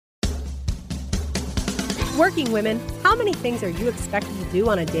Working women, how many things are you expected to do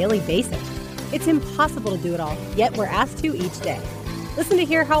on a daily basis? It's impossible to do it all, yet we're asked to each day. Listen to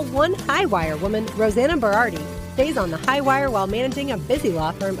hear how one high-wire woman, Rosanna Berardi, stays on the high wire while managing a busy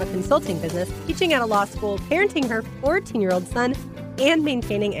law firm, a consulting business, teaching at a law school, parenting her 14-year-old son, and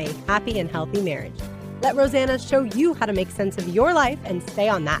maintaining a happy and healthy marriage. Let Rosanna show you how to make sense of your life and stay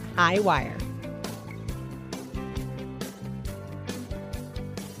on that high wire.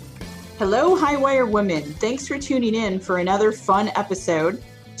 Hello, Highwire women. Thanks for tuning in for another fun episode.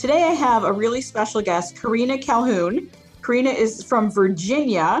 Today I have a really special guest, Karina Calhoun. Karina is from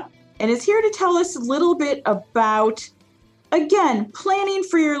Virginia and is here to tell us a little bit about, again, planning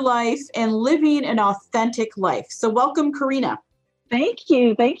for your life and living an authentic life. So welcome, Karina. Thank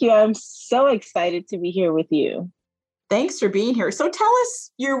you. I'm so excited to be here with you. Thanks for being here. So tell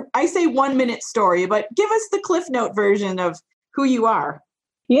us your, I say 1 minute story, but give us the Cliff Note version of who you are.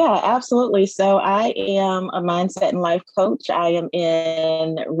 Yeah, absolutely. So I am a mindset and life coach. I am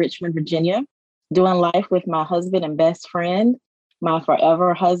in Richmond, Virginia, doing life with my husband and best friend, my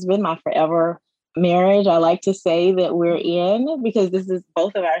forever husband, my forever marriage. I like to say that we're in because this is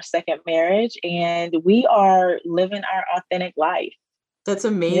both of our second marriage and we are living our authentic life. That's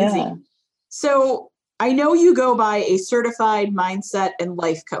amazing. Yeah. So I know you go by a certified mindset and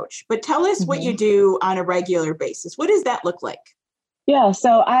life coach, but tell us what you do on a regular basis. What does that look like? Yeah,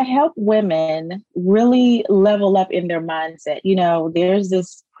 so I help women really level up in their mindset. You know, there's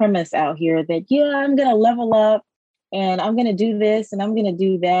this premise out here that, I'm going to level up and I'm going to do this and I'm going to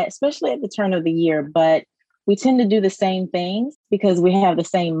do that, especially at the turn of the year. But we tend to do the same things because we have the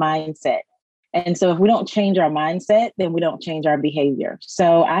same mindset. And so if we don't change our mindset, then we don't change our behavior.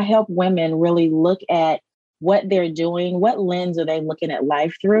 So I help women really look at what they're doing, what lens are they looking at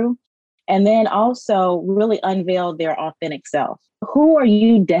life through, and then also really unveil their authentic self. Who are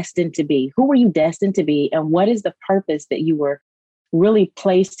you destined to be? Who were you destined to be? And what is the purpose that you were really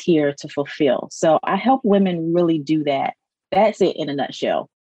placed here to fulfill? So I help women really do that. That's it in a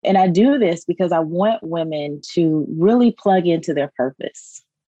nutshell. And I do this because I want women to really plug into their purpose.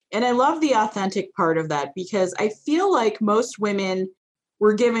 And I love the authentic part of that because I feel like most women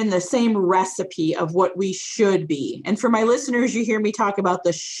were given the same recipe of what we should be. And for my listeners, you hear me talk about the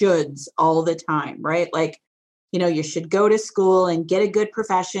shoulds all the time, right? Like, you should go to school and get a good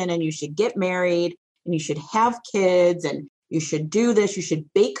profession and you should get married and you should have kids and you should do this. You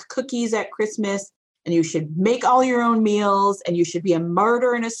should bake cookies at Christmas and you should make all your own meals and you should be a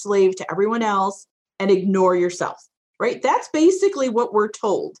martyr and a slave to everyone else and ignore yourself, right? That's basically what we're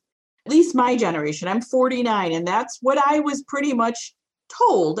told. At least my generation, I'm 49, and that's what I was pretty much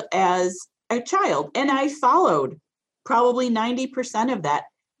told as a child. And I followed probably 90% of that,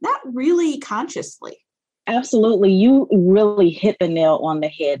 not really consciously. Absolutely. You really hit the nail on the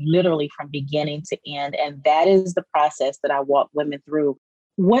head, literally from beginning to end. And that is the process that I walk women through.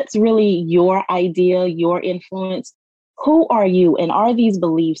 What's really your idea, your influence? Who are you? And are these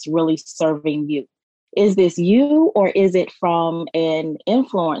beliefs really serving you? Is this you or is it from an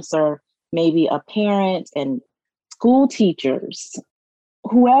influencer, maybe a parent and school teachers,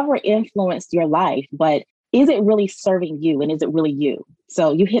 whoever influenced your life? But is it really serving you and is it really you?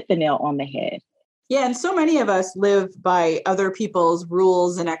 So you hit the nail on the head. Yeah, and so many of us live by other people's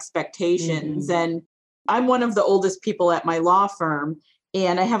rules and expectations. And I'm one of the oldest people at my law firm,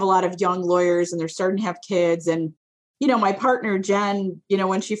 and I have a lot of young lawyers and they're starting to have kids. And, my partner, Jen,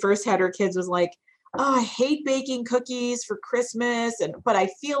 when she first had her kids was like, oh, I hate baking cookies for Christmas, but I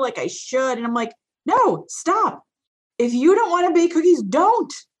feel like I should. And I'm like, no, stop. If you don't want to bake cookies,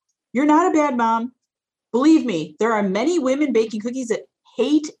 don't. You're not a bad mom. Believe me, there are many women baking cookies that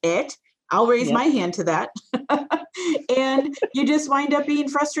hate it. I'll raise my hand to that. And you just wind up being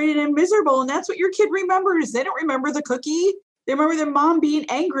frustrated and miserable. And that's what your kid remembers. They don't remember the cookie. They remember their mom being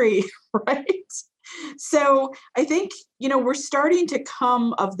angry, right? So I think, we're starting to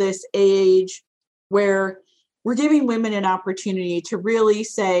come of this age where we're giving women an opportunity to really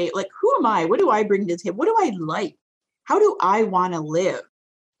say, like, who am I? What do I bring to the table? What do I like? How do I want to live?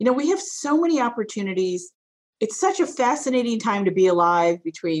 We have so many opportunities. It's such a fascinating time to be alive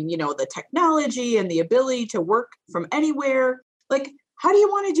between, the technology and the ability to work from anywhere. Like, how do you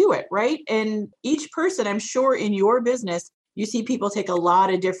want to do it, right? And each person, I'm sure in your business, you see people take a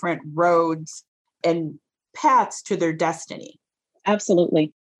lot of different roads and paths to their destiny.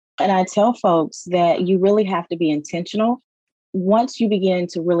 Absolutely. And I tell folks that you really have to be intentional. Once you begin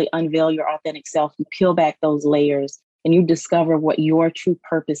to really unveil your authentic self, you peel back those layers and you discover what your true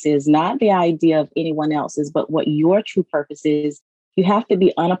purpose is, not the idea of anyone else's, but what your true purpose is. You have to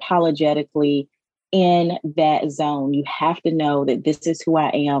be unapologetically in that zone. You have to know that this is who I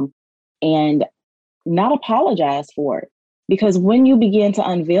am. And not apologize for it. Because when you begin to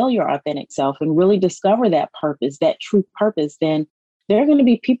unveil your authentic self and really discover that purpose, that true purpose, then there are going to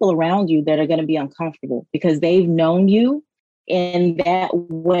be people around you that are going to be uncomfortable because they've known you in that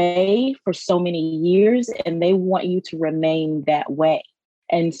way for so many years and they want you to remain that way.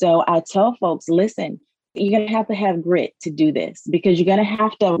 And so I tell folks, listen, you're going to have grit to do this because you're going to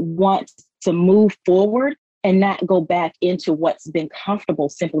have to want to move forward and not go back into what's been comfortable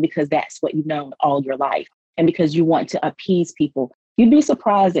simply because that's what you've known all your life and because you want to appease people. You'd be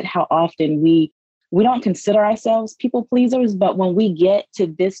surprised at how often we don't consider ourselves people pleasers, but when we get to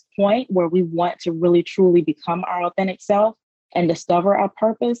this point where we want to really truly become our authentic self and discover our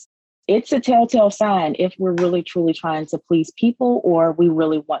purpose, it's a telltale sign if we're really truly trying to please people or we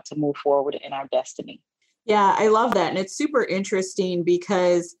really want to move forward in our destiny. Yeah, I love that. And it's super interesting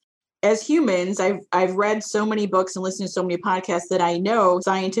because as humans, I've read so many books and listened to so many podcasts that I know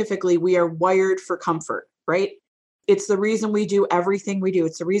scientifically we are wired for comfort, right? It's the reason we do everything we do.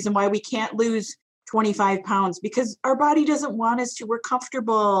 It's the reason why we can't lose 25 pounds because our body doesn't want us to. We're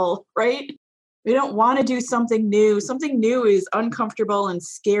comfortable, right? We don't want to do something new. Something new is uncomfortable and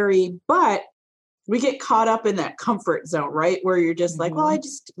scary, but we get caught up in that comfort zone, right? Where you're just like, well, I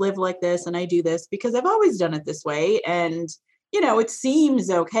just live like this and I do this because I've always done it this way. And, it seems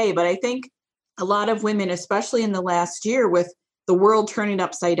okay. But I think a lot of women, especially in the last year with the world turning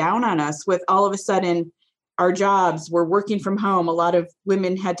upside down on us, with all of a sudden our jobs, we're working from home. A lot of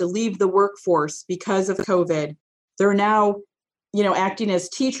women had to leave the workforce because of COVID. They're now, acting as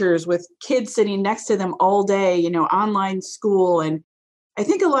teachers with kids sitting next to them all day, online school. And I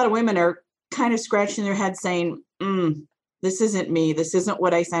think a lot of women are kind of scratching their head saying, this isn't me. This isn't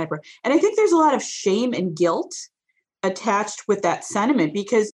what I signed up for. And I think there's a lot of shame and guilt attached with that sentiment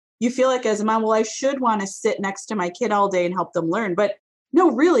because you feel like as a mom, well, I should want to sit next to my kid all day and help them learn. But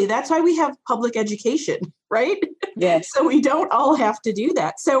no, really, that's why we have public education, right? Yes. So we don't all have to do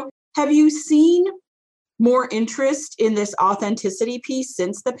that. So have you seen more interest in this authenticity piece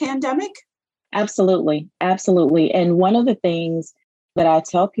since the pandemic? Absolutely. Absolutely. And one of the things that I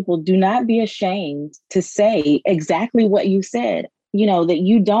tell people, do not be ashamed to say exactly what you said, that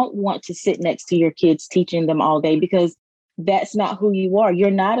you don't want to sit next to your kids teaching them all day because that's not who you are.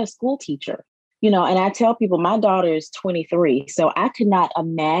 You're not a school teacher, and I tell people my daughter is 23. So I could not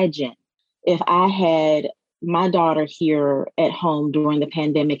imagine if I had my daughter here at home during the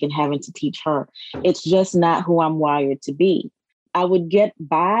pandemic and having to teach her. It's just not who I'm wired to be. I would get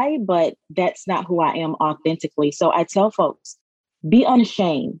by, but that's not who I am authentically. So I tell folks, be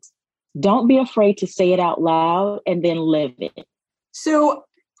unashamed. Don't be afraid to say it out loud and then live it. So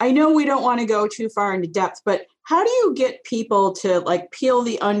I know we don't want to go too far into depth, but how do you get people to peel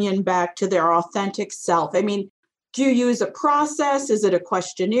the onion back to their authentic self? I mean, do you use a process? Is it a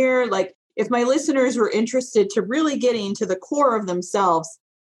questionnaire? If my listeners were interested to really getting to the core of themselves,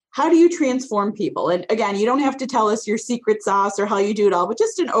 how do you transform people? And again, you don't have to tell us your secret sauce or how you do it all, but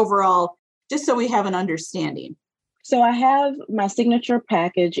just an overall, just so we have an understanding. So I have my signature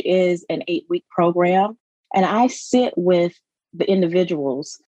package is an 8-week program, and I sit with the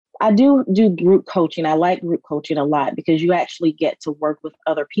individuals. I do group coaching. I like group coaching a lot because you actually get to work with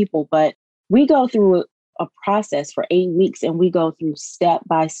other people, but we go through a process for 8 weeks and we go through step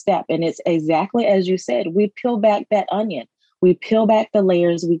by step. And it's exactly as you said, we peel back that onion. We peel back the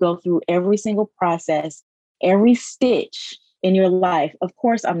layers. We go through every single process, every stitch in your life. Of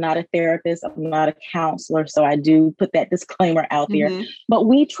course, I'm not a therapist. I'm not a counselor. So I do put that disclaimer out there. But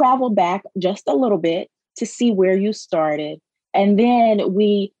we travel back just a little bit to see where you started. And then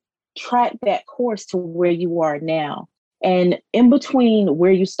we track that course to where you are now. And in between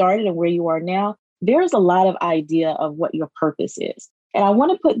where you started and where you are now, there's a lot of idea of what your purpose is. And I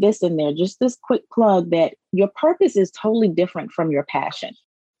want to put this in there, just this quick plug that your purpose is totally different from your passion.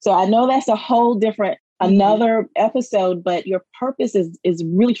 So I know that's a whole different, another episode, but your purpose is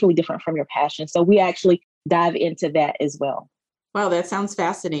really, truly different from your passion. So we actually dive into that as well. Wow, that sounds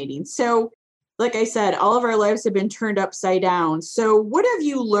fascinating. So like I said, all of our lives have been turned upside down. So what have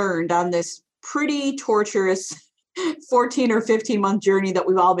you learned on this pretty torturous 14 or 15-month journey that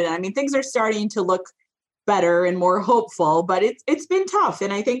we've all been on? I mean, things are starting to look better and more hopeful, but it's been tough.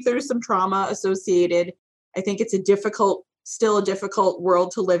 And I think there's some trauma associated. I think it's still a difficult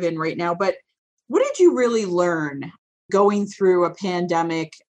world to live in right now. But what did you really learn going through a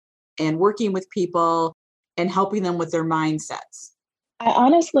pandemic and working with people and helping them with their mindsets? I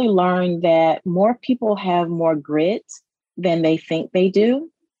honestly learned that more people have more grit than they think they do.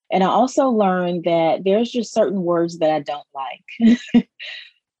 And I also learned that there's just certain words that I don't like.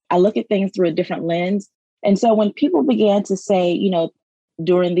 I look at things through a different lens. And so when people began to say,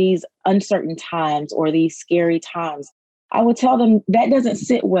 during these uncertain times or these scary times, I would tell them that doesn't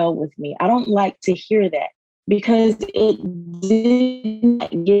sit well with me. I don't like to hear that because it did not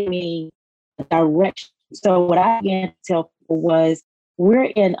give me direction. So what I began to tell people was,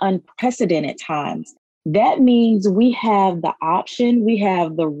 we're in unprecedented times. That means we have the option, we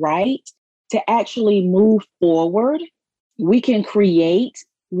have the right to actually move forward. We can create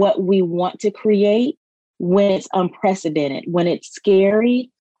what we want to create when it's unprecedented, when it's scary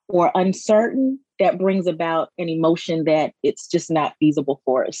or uncertain. That brings about an emotion that it's just not feasible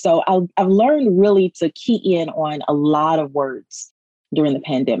for us. So I've learned really to key in on a lot of words during the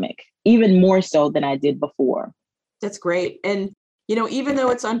pandemic, even more so than I did before. That's great. And, even though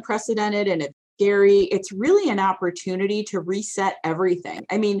it's unprecedented and it's scary, it's really an opportunity to reset everything.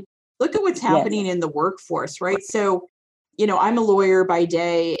 I mean, look at what's happening in the workforce, right? So, I'm a lawyer by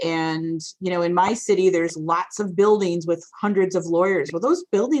day, and, in my city, there's lots of buildings with hundreds of lawyers. Well, those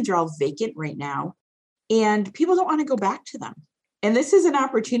buildings are all vacant right now, and people don't want to go back to them. And this is an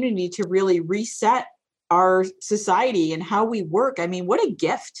opportunity to really reset our society and how we work. I mean, what a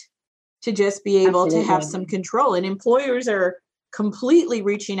gift to just be able to have some control. And employers are completely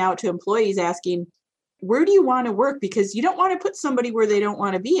reaching out to employees asking, where do you want to work? Because you don't want to put somebody where they don't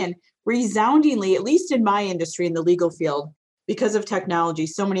want to be. And resoundingly, at least in my industry, in the legal field, because of technology,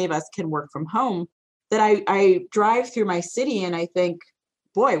 so many of us can work from home, that I drive through my city and I think,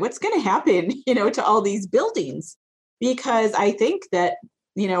 boy, what's going to happen, to all these buildings? Because I think that,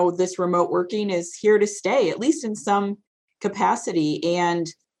 this remote working is here to stay, at least in some capacity. And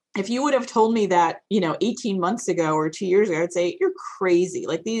if you would have told me that, 18 months ago or 2 years ago, I'd say you're crazy.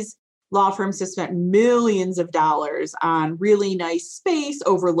 Like, these law firms have spent millions of dollars on really nice space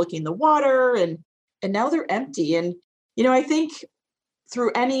overlooking the water, and now they're empty. And, I think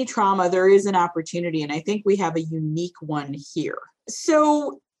through any trauma, there is an opportunity. And I think we have a unique one here.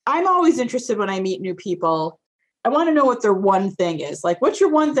 So I'm always interested when I meet new people. I want to know what their one thing is. Like, what's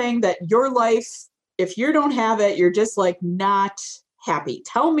your one thing that your life, if you don't have it, you're just like not happy?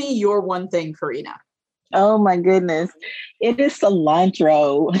 Tell me your one thing, Karina. Oh my goodness. It is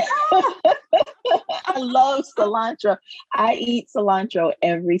cilantro. I love cilantro. I eat cilantro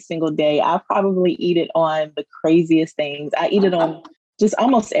every single day. I probably eat it on the craziest things. I eat it on just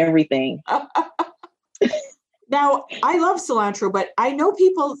almost everything. Now, I love cilantro, but I know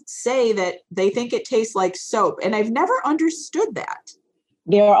people say that they think it tastes like soap, and I've never understood that.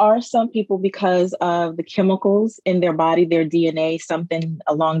 There are some people, because of the chemicals in their body, their DNA, something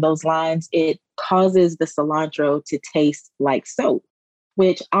along those lines, it causes the cilantro to taste like soap,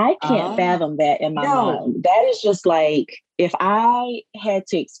 which I can't fathom that in my mind. That is just like, if I had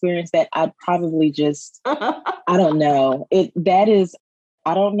to experience that, I'd probably just, I don't know. I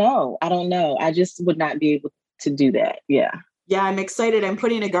don't know. I just would not be able to do that. Yeah. Yeah, I'm excited. I'm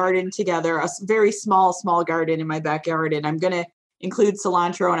putting a garden together, a very small garden in my backyard, and I'm going to include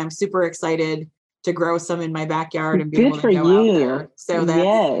cilantro, and I'm super excited to grow some in my backyard and be able to go out there. So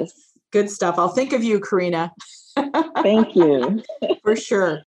that's good stuff. I'll think of you, Karina. Thank you. For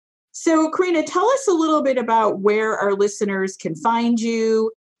sure. So, Karina, tell us a little bit about where our listeners can find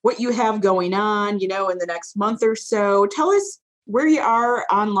you, what you have going on, in the next month or so. Tell us where you are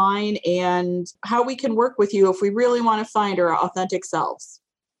online and how we can work with you if we really want to find our authentic selves.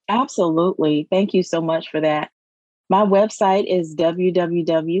 Absolutely. Thank you so much for that. My website is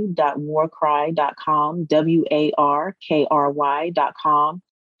www.warkry.com, WARKRY.com.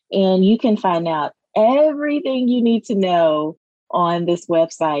 And you can find out everything you need to know on this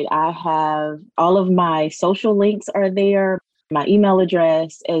website. I have all of my social links are there, my email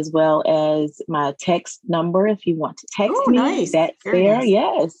address, as well as my text number. If you want to text me, nice. That's Very there. nice.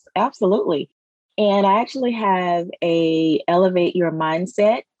 Yes, absolutely. And I actually have a Elevate Your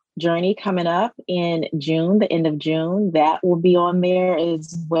Mindset journey coming up in June, the end of June. That will be on there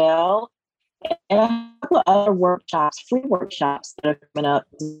as well. And a couple of other workshops, free workshops that are coming up.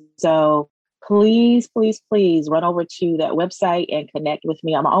 So please run over to that website and connect with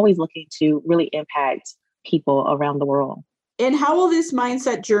me. I'm always looking to really impact people around the world. And how will this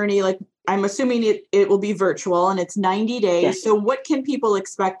mindset journey, like, I'm assuming it will be virtual and it's 90 days. Yes. So what can people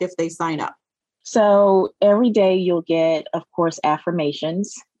expect if they sign up? So every day you'll get, of course, affirmation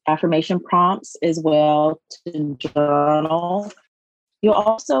prompts as well to journal. You'll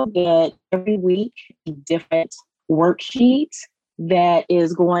also get every week a different worksheet that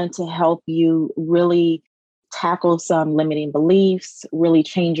is going to help you really tackle some limiting beliefs, really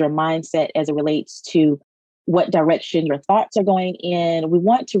change your mindset as it relates to what direction your thoughts are going in. We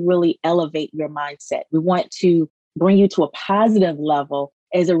want to really elevate your mindset. We want to bring you to a positive level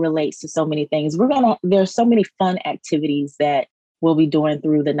as it relates to so many things. There's so many fun activities that we'll be doing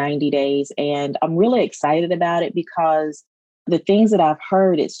through the 90 days. And I'm really excited about it because the things that I've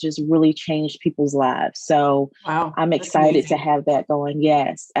heard, it's just really changed people's lives. So Wow, I'm that's excited to amazing. have that going.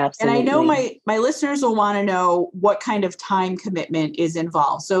 Yes, And I know absolutely. my listeners will want to know what kind of time commitment is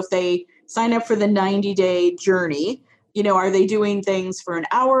involved. So if they sign up for the 90-day journey, are they doing things for an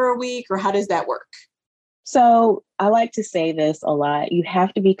hour a week, or how does that work? So I like to say this a lot. You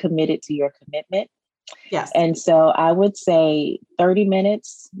have to be committed to your commitment. Yes. And so I would say 30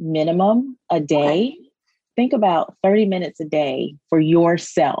 minutes minimum a Okay. day. Think about 30 minutes a day for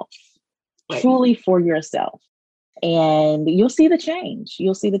yourself, Right. truly for yourself. And you'll see the change.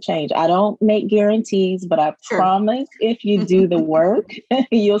 You'll see the change. I don't make guarantees, but I Sure. promise if you do the work,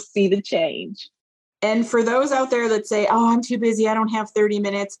 you'll see the change. And for those out there that say, oh, I'm too busy, I don't have 30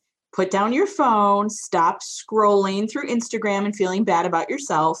 minutes, put down your phone, stop scrolling through Instagram and feeling bad about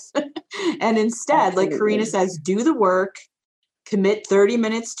yourself. And instead, like Karina Absolutely. says, do the work, commit 30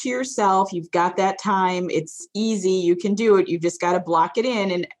 minutes to yourself. You've got that time. It's easy. You can do it. You've just got to block it in.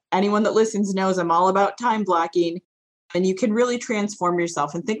 And anyone that listens knows I'm all about time blocking. And you can really transform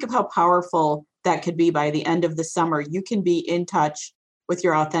yourself. And think of how powerful that could be by the end of the summer. You can be in touch with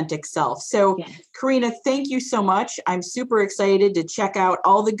your authentic self. So, Yes. Karina, thank you so much. I'm super excited to check out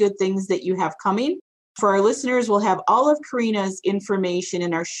all the good things that you have coming. For our listeners, we'll have all of Karina's information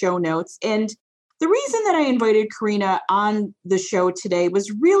in our show notes. And the reason that I invited Karina on the show today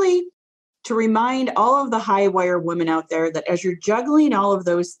was really to remind all of the high wire women out there that as you're juggling all of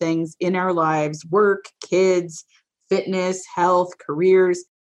those things in our lives, work, kids, fitness, health, careers,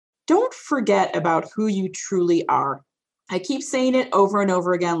 don't forget about who you truly are. I keep saying it over and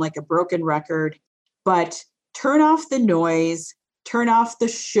over again like a broken record, but turn off the noise, turn off the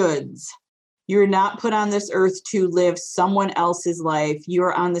shoulds. You're not put on this earth to live someone else's life.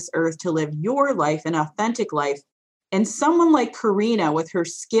 You're on this earth to live your life, an authentic life. And someone like Karina with her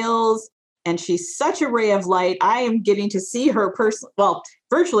skills, and she's such a ray of light. I am getting to see her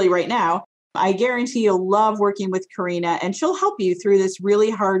virtually right now. I guarantee you'll love working with Karina, and she'll help you through this really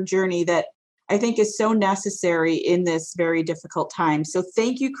hard journey that I think is so necessary in this very difficult time. So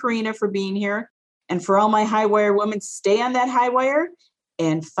thank you, Karina, for being here. And for all my high wire women, stay on that high wire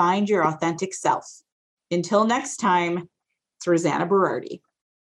and find your authentic self. Until next time, it's Rosanna Berardi.